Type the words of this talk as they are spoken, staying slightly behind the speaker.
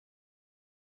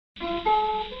In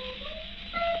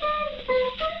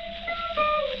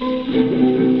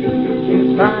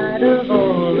spite of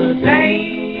all the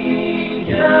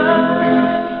danger,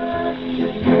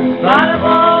 in spite of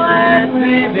all that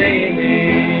may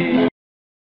be,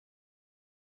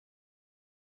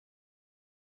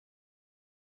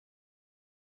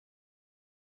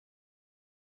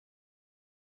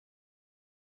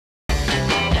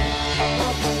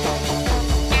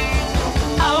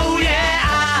 oh yeah,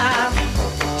 I'll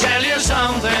tell you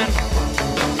something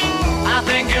I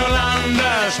think you'll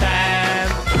understand.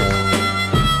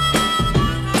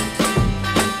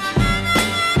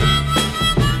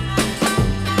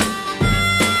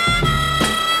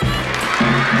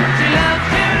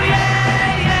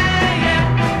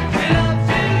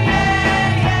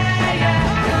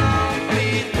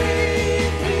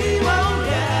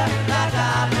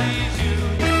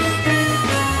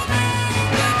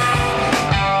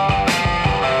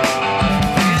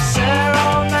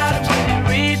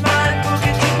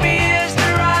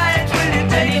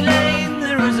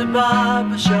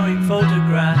 Showing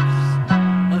photographs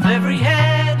of every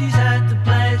head he's had the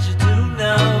pleasure to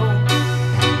know.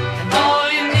 And all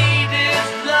you need is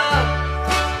love.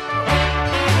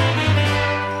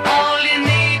 All you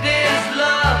need is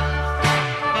love.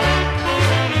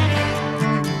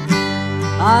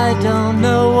 I don't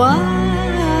know why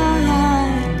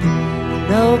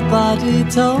nobody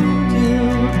told you,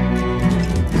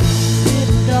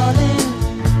 little darling.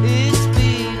 It's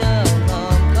been a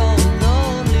long, cold,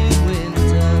 lonely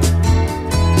winter.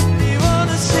 You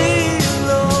wanna see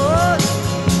Lord,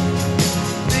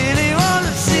 really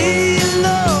wanna see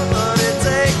Lord, but it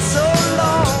takes so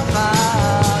long, my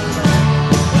love.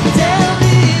 Tell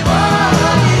me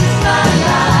what is my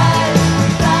life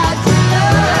without your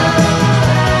love?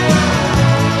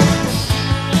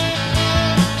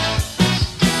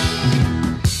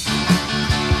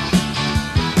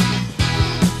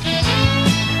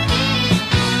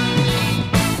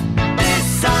 This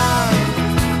song,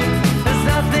 there's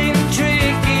nothing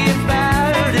tricky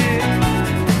about it.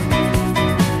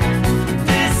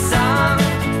 This song.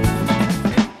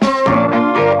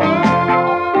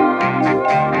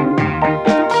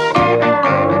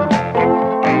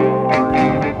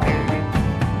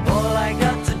 All I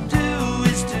got to do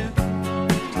is to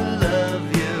love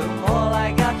you. All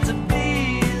I got to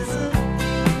be is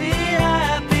be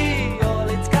happy. All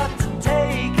it's got to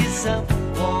take is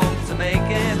someone to make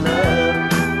it love.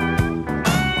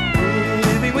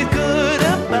 Living with good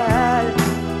and bad,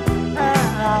 I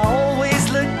always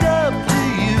looked up to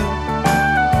you.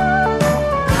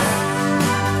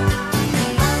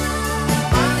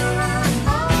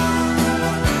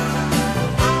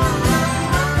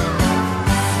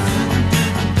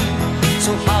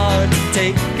 So hard to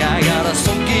take, I gotta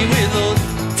soak it with those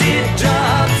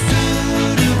teardrops.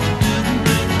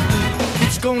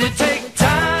 It's gonna take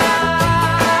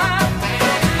time,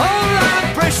 all our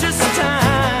precious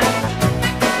time.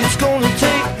 It's gonna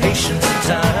take patience and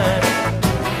time.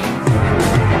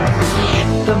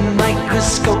 The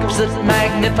microscopes that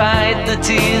magnified the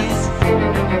tears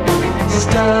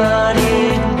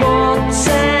studied once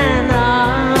and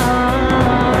I'm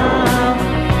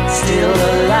still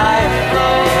alive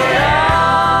for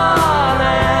on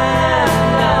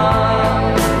and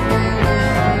on.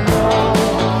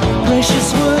 Precious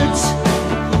words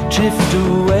drift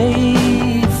away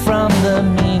from the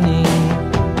meaning,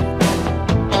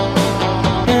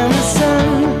 and the sun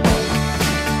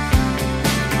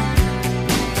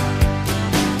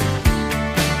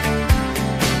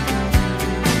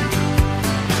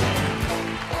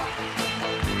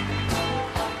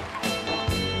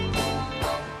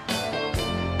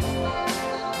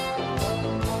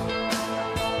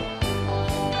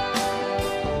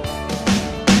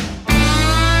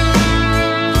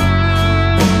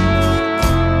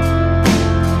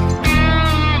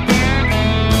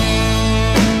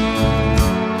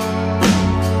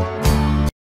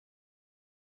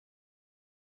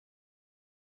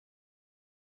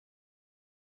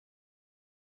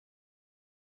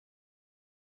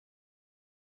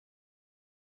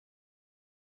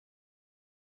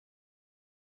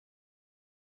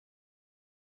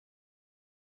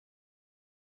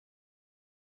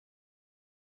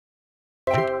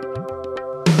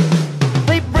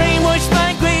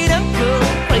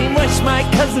my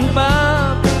cousin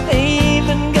Bob. They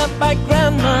even got my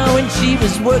grandma when she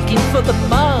was working for the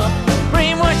mob.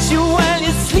 Brainwash you while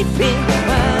you're sleeping.